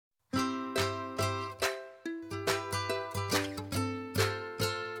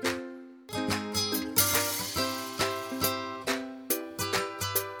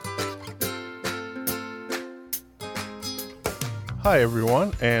Hi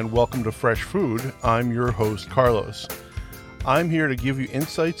everyone, and welcome to Fresh Food. I'm your host, Carlos. I'm here to give you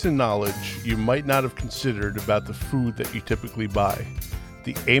insights and knowledge you might not have considered about the food that you typically buy.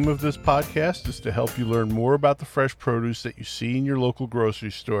 The aim of this podcast is to help you learn more about the fresh produce that you see in your local grocery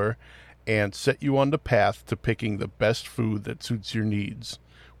store and set you on the path to picking the best food that suits your needs,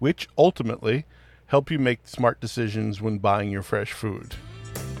 which ultimately help you make smart decisions when buying your fresh food.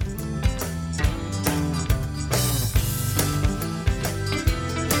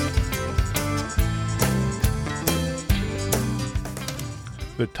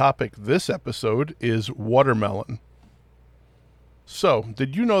 The topic this episode is watermelon. So,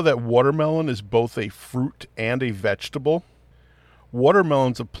 did you know that watermelon is both a fruit and a vegetable?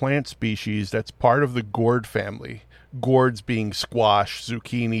 Watermelon's a plant species that's part of the gourd family. Gourds being squash,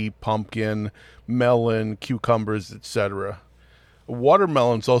 zucchini, pumpkin, melon, cucumbers, etc.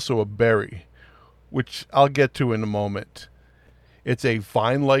 Watermelon's also a berry, which I'll get to in a moment. It's a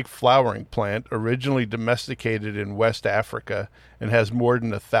vine-like flowering plant originally domesticated in West Africa and has more than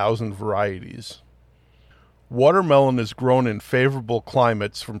 1,000 varieties. Watermelon is grown in favorable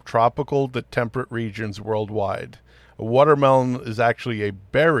climates from tropical to temperate regions worldwide. A watermelon is actually a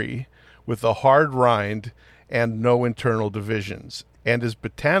berry with a hard rind and no internal divisions, and is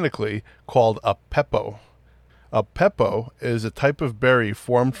botanically called a pepo. A pepo is a type of berry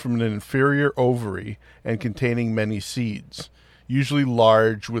formed from an inferior ovary and containing many seeds, usually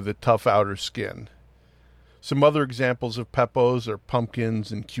large with a tough outer skin. Some other examples of pepos are pumpkins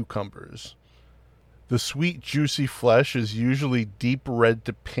and cucumbers. The sweet, juicy flesh is usually deep red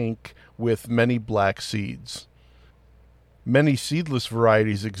to pink with many black seeds. Many seedless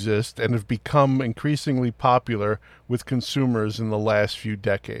varieties exist and have become increasingly popular with consumers in the last few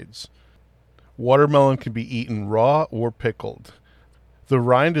decades. Watermelon can be eaten raw or pickled. The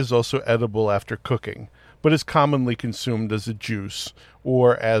rind is also edible after cooking, but is commonly consumed as a juice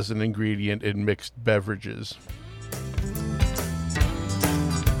or as an ingredient in mixed beverages.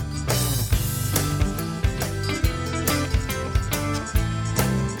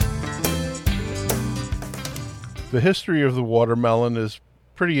 The history of the watermelon is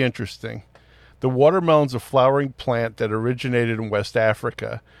pretty interesting. The watermelon's a flowering plant that originated in West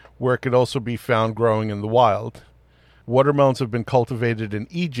Africa, where it could also be found growing in the wild. Watermelons have been cultivated in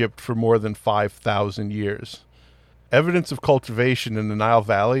Egypt for more than 5,000 years. Evidence of cultivation in the Nile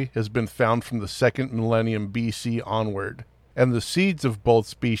Valley has been found from the 2nd millennium BC onward, and the seeds of both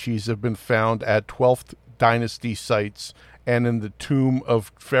species have been found at 12th dynasty sites and in the tomb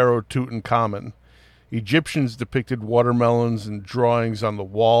of Pharaoh Tutankhamun. Egyptians depicted watermelons in drawings on the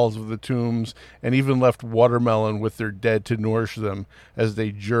walls of the tombs and even left watermelon with their dead to nourish them as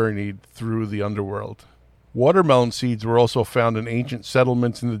they journeyed through the underworld. Watermelon seeds were also found in ancient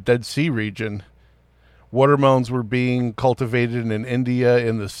settlements in the Dead Sea region. Watermelons were being cultivated in India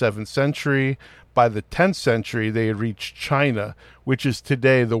in the 7th century. By the 10th century, they had reached China, which is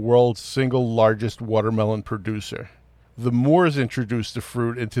today the world's single largest watermelon producer. The Moors introduced the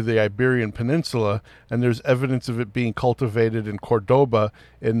fruit into the Iberian Peninsula, and there's evidence of it being cultivated in Cordoba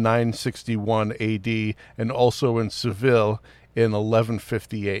in 961 AD and also in Seville in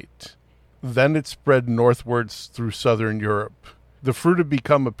 1158. Then it spread northwards through southern Europe. The fruit had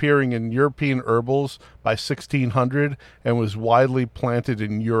become appearing in European herbals by 1600 and was widely planted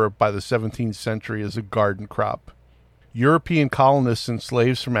in Europe by the 17th century as a garden crop. European colonists and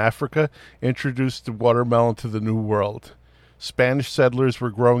slaves from Africa introduced the watermelon to the New World. Spanish settlers were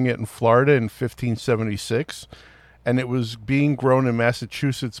growing it in Florida in 1576, and it was being grown in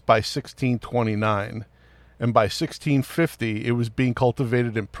Massachusetts by 1629. And by 1650, it was being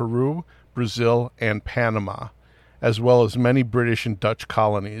cultivated in Peru, Brazil, and Panama, as well as many British and Dutch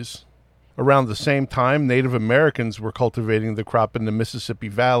colonies. Around the same time, Native Americans were cultivating the crop in the Mississippi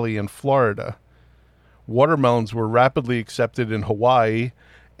Valley in Florida. Watermelons were rapidly accepted in Hawaii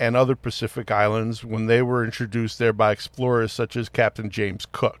and other Pacific islands when they were introduced there by explorers such as Captain James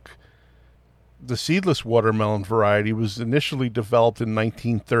Cook. The seedless watermelon variety was initially developed in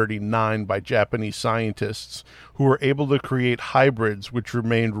 1939 by Japanese scientists who were able to create hybrids which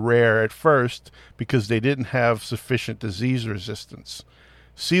remained rare at first because they didn't have sufficient disease resistance.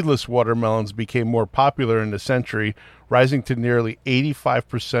 Seedless watermelons became more popular in the century, rising to nearly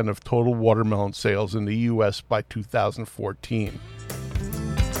 85% of total watermelon sales in the U.S. by 2014.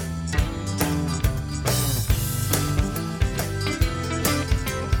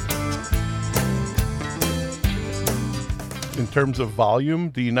 In terms of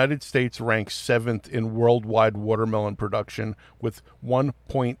volume, the United States ranks 7th in worldwide watermelon production with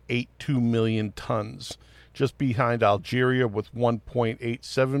 1.82 million tons, just behind Algeria with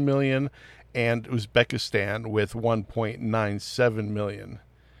 1.87 million and Uzbekistan with 1.97 million.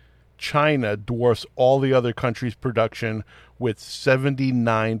 China dwarfs all the other countries' production with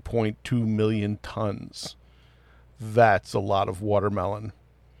 79.2 million tons. That's a lot of watermelon.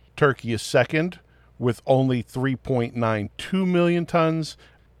 Turkey is second with only 3.92 million tons.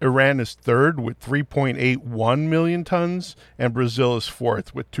 Iran is third with 3.81 million tons, and Brazil is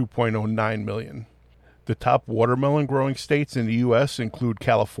fourth with 2.09 million. The top watermelon growing states in the U.S. include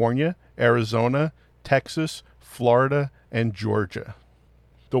California, Arizona, Texas, Florida, and Georgia.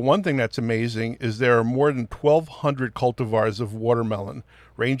 The one thing that's amazing is there are more than 1,200 cultivars of watermelon,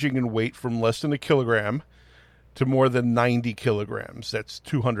 ranging in weight from less than a kilogram to more than 90 kilograms. That's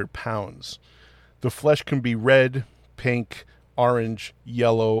 200 pounds. The flesh can be red, pink, orange,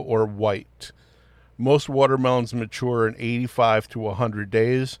 yellow, or white. Most watermelons mature in 85 to 100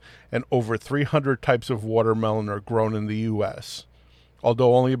 days, and over 300 types of watermelon are grown in the U.S.,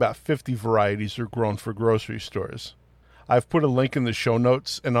 although only about 50 varieties are grown for grocery stores. I've put a link in the show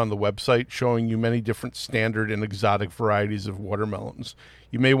notes and on the website showing you many different standard and exotic varieties of watermelons.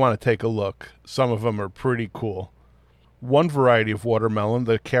 You may want to take a look. Some of them are pretty cool. One variety of watermelon,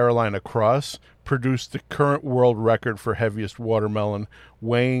 the Carolina Cross, produced the current world record for heaviest watermelon,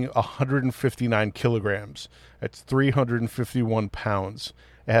 weighing 159 kilograms. That's 351 pounds.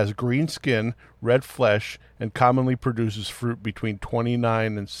 It has green skin, red flesh, and commonly produces fruit between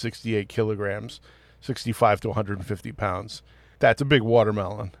 29 and 68 kilograms, 65 to 150 pounds. That's a big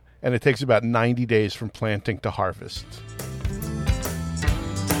watermelon, and it takes about 90 days from planting to harvest.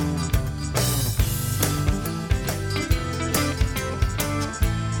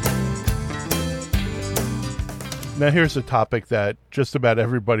 Now here's a topic that just about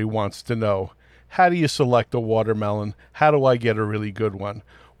everybody wants to know. How do you select a watermelon? How do I get a really good one?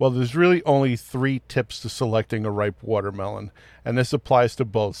 Well, there's really only 3 tips to selecting a ripe watermelon, and this applies to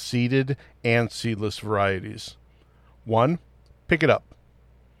both seeded and seedless varieties. 1. Pick it up.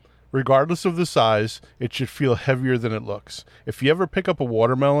 Regardless of the size, it should feel heavier than it looks. If you ever pick up a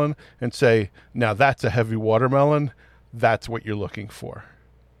watermelon and say, now that's a heavy watermelon, that's what you're looking for.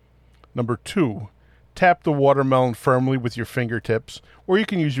 Number 2. Tap the watermelon firmly with your fingertips, or you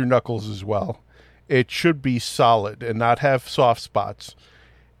can use your knuckles as well. It should be solid and not have soft spots.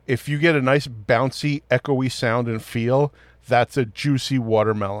 If you get a nice bouncy, echoey sound and feel, that's a juicy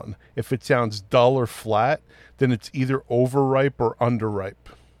watermelon. If it sounds dull or flat, then it's either overripe or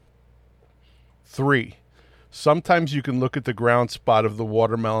underripe. 3. Sometimes you can look at the ground spot of the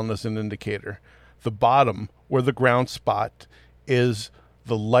watermelon as an indicator. The bottom, or the ground spot, is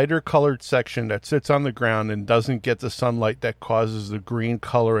the lighter colored section that sits on the ground and doesn't get the sunlight that causes the green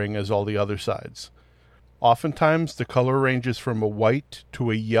coloring as all the other sides. Oftentimes, the color ranges from a white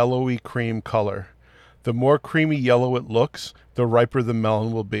to a yellowy cream color. The more creamy yellow it looks, the riper the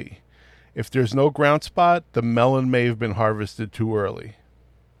melon will be. If there's no ground spot, the melon may have been harvested too early.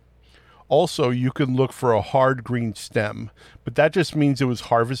 Also, you can look for a hard green stem, but that just means it was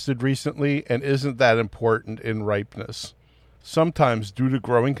harvested recently and isn't that important in ripeness. Sometimes, due to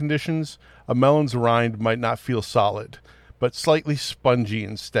growing conditions, a melon's rind might not feel solid, but slightly spongy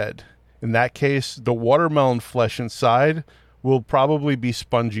instead. In that case, the watermelon flesh inside will probably be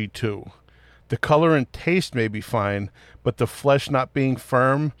spongy too. The color and taste may be fine, but the flesh not being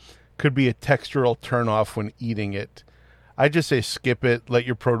firm could be a textural turnoff when eating it. I just say skip it, let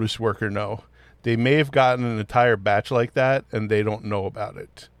your produce worker know. They may have gotten an entire batch like that, and they don't know about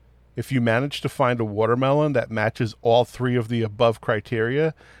it. If you manage to find a watermelon that matches all 3 of the above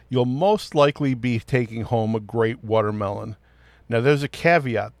criteria, you'll most likely be taking home a great watermelon. Now, there's a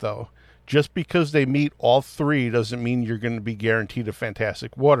caveat, though. Just because they meet all 3 doesn't mean you're going to be guaranteed a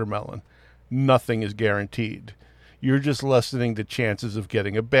fantastic watermelon. Nothing is guaranteed. You're just lessening the chances of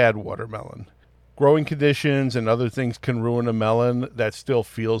getting a bad watermelon. Growing conditions and other things can ruin a melon that still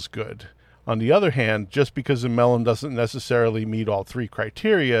feels good. On the other hand, just because a melon doesn't necessarily meet all 3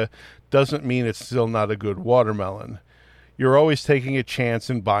 criteria doesn't mean it's still not a good watermelon. You're always taking a chance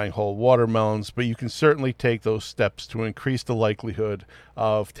in buying whole watermelons, but you can certainly take those steps to increase the likelihood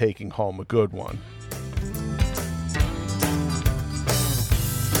of taking home a good one.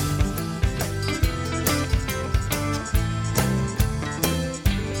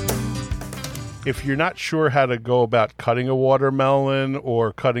 If you're not sure how to go about cutting a watermelon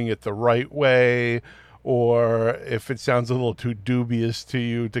or cutting it the right way, or if it sounds a little too dubious to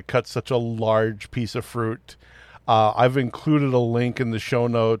you to cut such a large piece of fruit, I've included a link in the show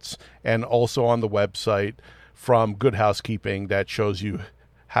notes and also on the website from Good Housekeeping that shows you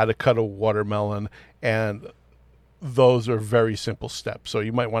how to cut a watermelon, and those are very simple steps, so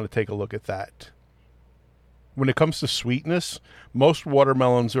you might want to take a look at that. When it comes to sweetness, most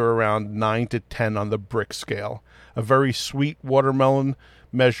watermelons are around 9 to 10 on the Brick scale. A very sweet watermelon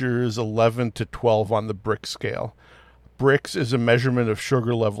measures 11 to 12 on the Brick scale. Brix is a measurement of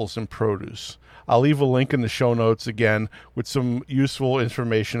sugar levels in produce. I'll leave a link in the show notes again with some useful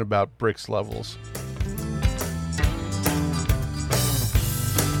information about Brix levels.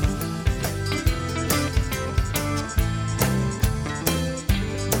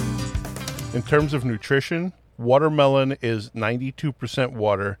 In terms of nutrition, watermelon is 92%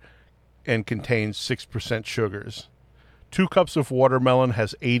 water and contains 6% sugars. 2 cups of watermelon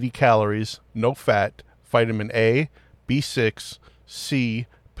has 80 calories, no fat, vitamin A, B6, C,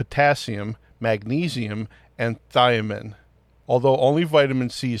 potassium, magnesium, and thiamine, although only vitamin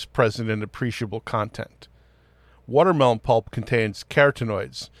C is present in appreciable content. Watermelon pulp contains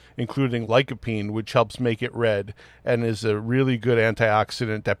carotenoids, including lycopene, which helps make it red and is a really good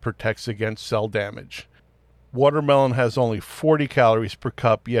antioxidant that protects against cell damage. Watermelon has only 40 calories per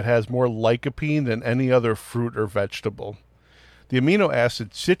cup, yet has more lycopene than any other fruit or vegetable. The amino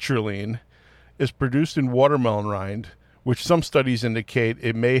acid citrulline is produced in watermelon rind, which some studies indicate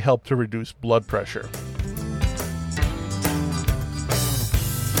it may help to reduce blood pressure.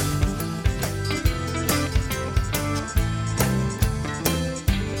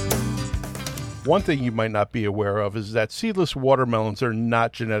 One thing you might not be aware of is that seedless watermelons are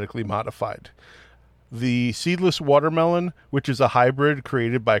not genetically modified. The seedless watermelon, which is a hybrid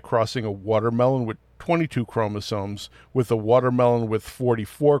created by crossing a watermelon with 22 chromosomes with a watermelon with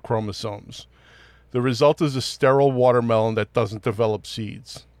 44 chromosomes. The result is a sterile watermelon that doesn't develop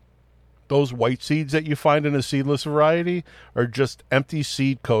seeds. Those white seeds that you find in a seedless variety are just empty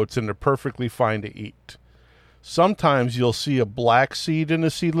seed coats and they're perfectly fine to eat. Sometimes you'll see a black seed in a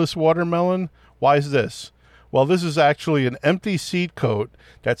seedless watermelon. Why is this? Well, this is actually an empty seed coat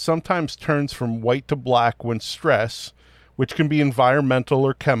that sometimes turns from white to black when stress, which can be environmental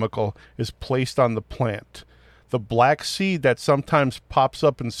or chemical, is placed on the plant. The black seed that sometimes pops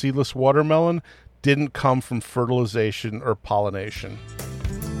up in seedless watermelon didn't come from fertilization or pollination.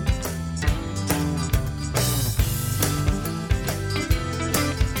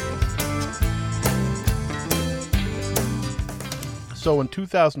 So in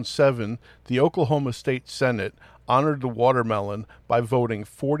 2007, the Oklahoma State Senate honored the watermelon by voting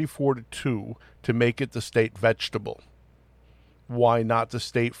 44-2 to make it the state vegetable. Why not the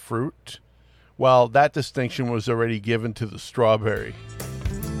state fruit? Well, that distinction was already given to the strawberry.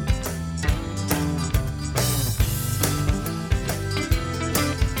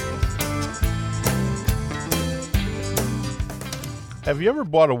 Have you ever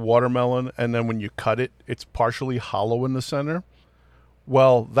bought a watermelon and then when you cut it, it's partially hollow in the center?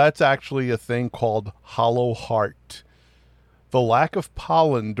 Well, that's actually a thing called hollow heart. The lack of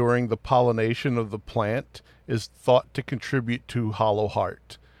pollen during the pollination of the plant is thought to contribute to hollow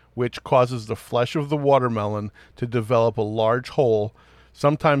heart, which causes the flesh of the watermelon to develop a large hole,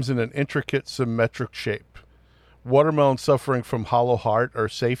 sometimes in an intricate symmetric shape. Watermelons suffering from hollow heart are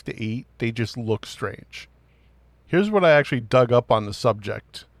safe to eat, they just look strange. Here's what I actually dug up on the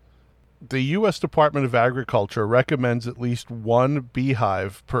subject. The U.S. Department of Agriculture recommends at least 1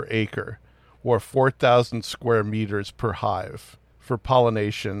 beehive per acre, or 4,000 square meters per hive, for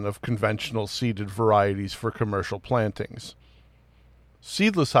pollination of conventional seeded varieties for commercial plantings.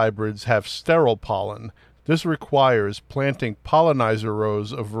 Seedless hybrids have sterile pollen. This requires planting pollinizer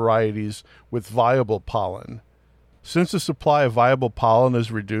rows of varieties with viable pollen. Since the supply of viable pollen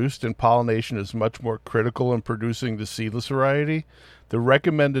is reduced and pollination is much more critical in producing the seedless variety, the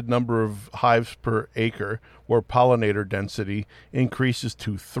recommended number of hives per acre, or pollinator density, increases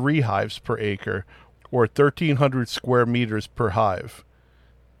to 3 hives per acre, or 1,300 square meters per hive.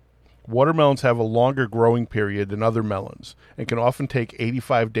 Watermelons have a longer growing period than other melons, and can often take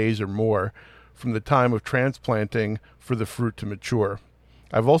 85 days or more from the time of transplanting for the fruit to mature.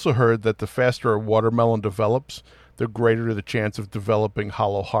 I've also heard that the faster a watermelon develops, the greater the chance of developing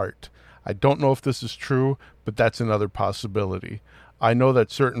hollow heart. I don't know if this is true, but that's another possibility. I know that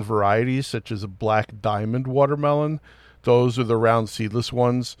certain varieties, such as a black diamond watermelon, those are the round seedless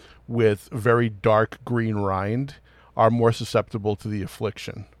ones with very dark green rind, are more susceptible to the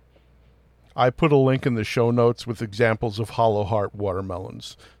affliction. I put a link in the show notes with examples of hollow heart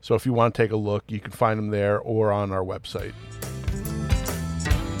watermelons. So if you want to take a look, you can find them there or on our website.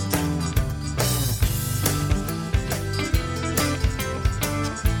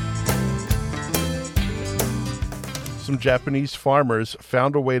 Some Japanese farmers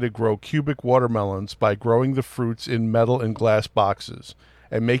found a way to grow cubic watermelons by growing the fruits in metal and glass boxes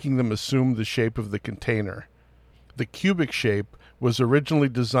and making them assume the shape of the container. The cubic shape was originally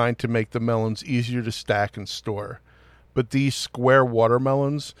designed to make the melons easier to stack and store. But these square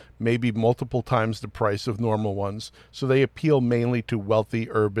watermelons may be multiple times the price of normal ones, so they appeal mainly to wealthy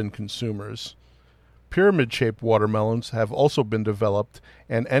urban consumers. Pyramid-shaped watermelons have also been developed,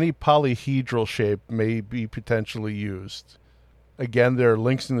 and any polyhedral shape may be potentially used. Again, there are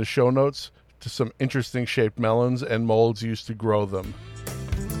links in the show notes to some interesting shaped melons and molds used to grow them.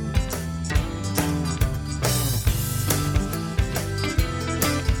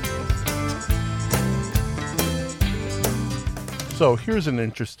 So here's an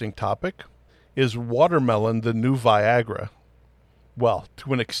interesting topic. Is watermelon the new Viagra? Well,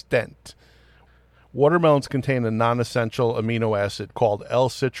 to an extent. Watermelons contain a non-essential amino acid called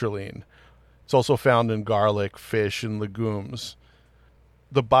L-citrulline. It's also found in garlic, fish, and legumes.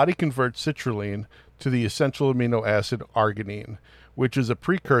 The body converts citrulline to the essential amino acid arginine, which is a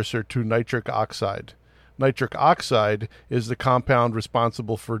precursor to nitric oxide. Nitric oxide is the compound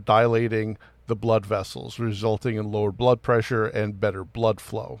responsible for dilating the blood vessels, resulting in lower blood pressure and better blood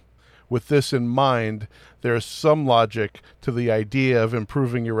flow. With this in mind, there is some logic to the idea of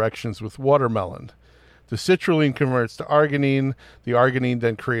improving erections with watermelon. The citrulline converts to arginine. The arginine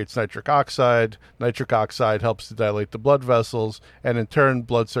then creates nitric oxide. Nitric oxide helps to dilate the blood vessels, and in turn,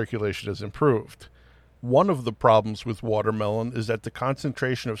 blood circulation is improved. One of the problems with watermelon is that the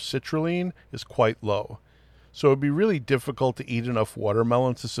concentration of citrulline is quite low. So it would be really difficult to eat enough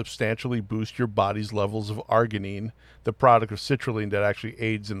watermelon to substantially boost your body's levels of arginine, the product of citrulline that actually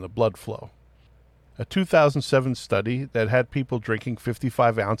aids in the blood flow. A 2007 study that had people drinking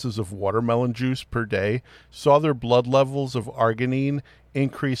 55 ounces of watermelon juice per day saw their blood levels of arginine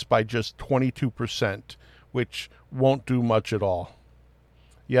increase by just 22%, which won't do much at all.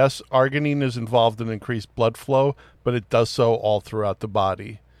 Yes, arginine is involved in increased blood flow, but it does so all throughout the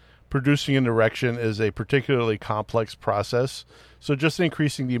body. Producing an erection is a particularly complex process, so just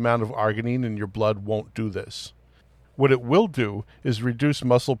increasing the amount of arginine in your blood won't do this. What it will do is reduce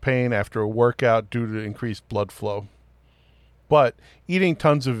muscle pain after a workout due to increased blood flow. But eating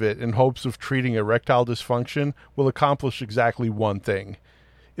tons of it in hopes of treating erectile dysfunction will accomplish exactly one thing.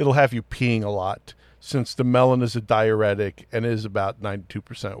 It'll have you peeing a lot, since the melon is a diuretic and is about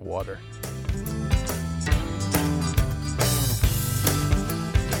 92% water.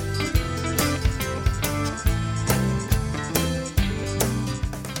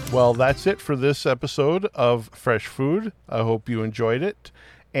 Well, that's it for this episode of Fresh Food. I hope you enjoyed it.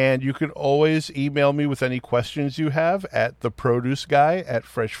 And you can always email me with any questions you have at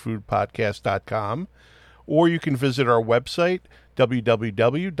theproduceguy@freshfoodpodcast.com. Or you can visit our website,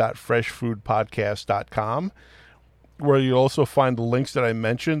 www.freshfoodpodcast.com, where you'll also find the links that I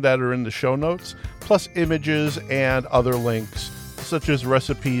mentioned that are in the show notes, plus images and other links, such as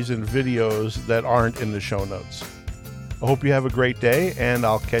recipes and videos that aren't in the show notes. I hope you have a great day, and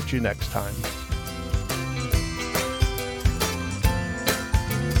I'll catch you next time.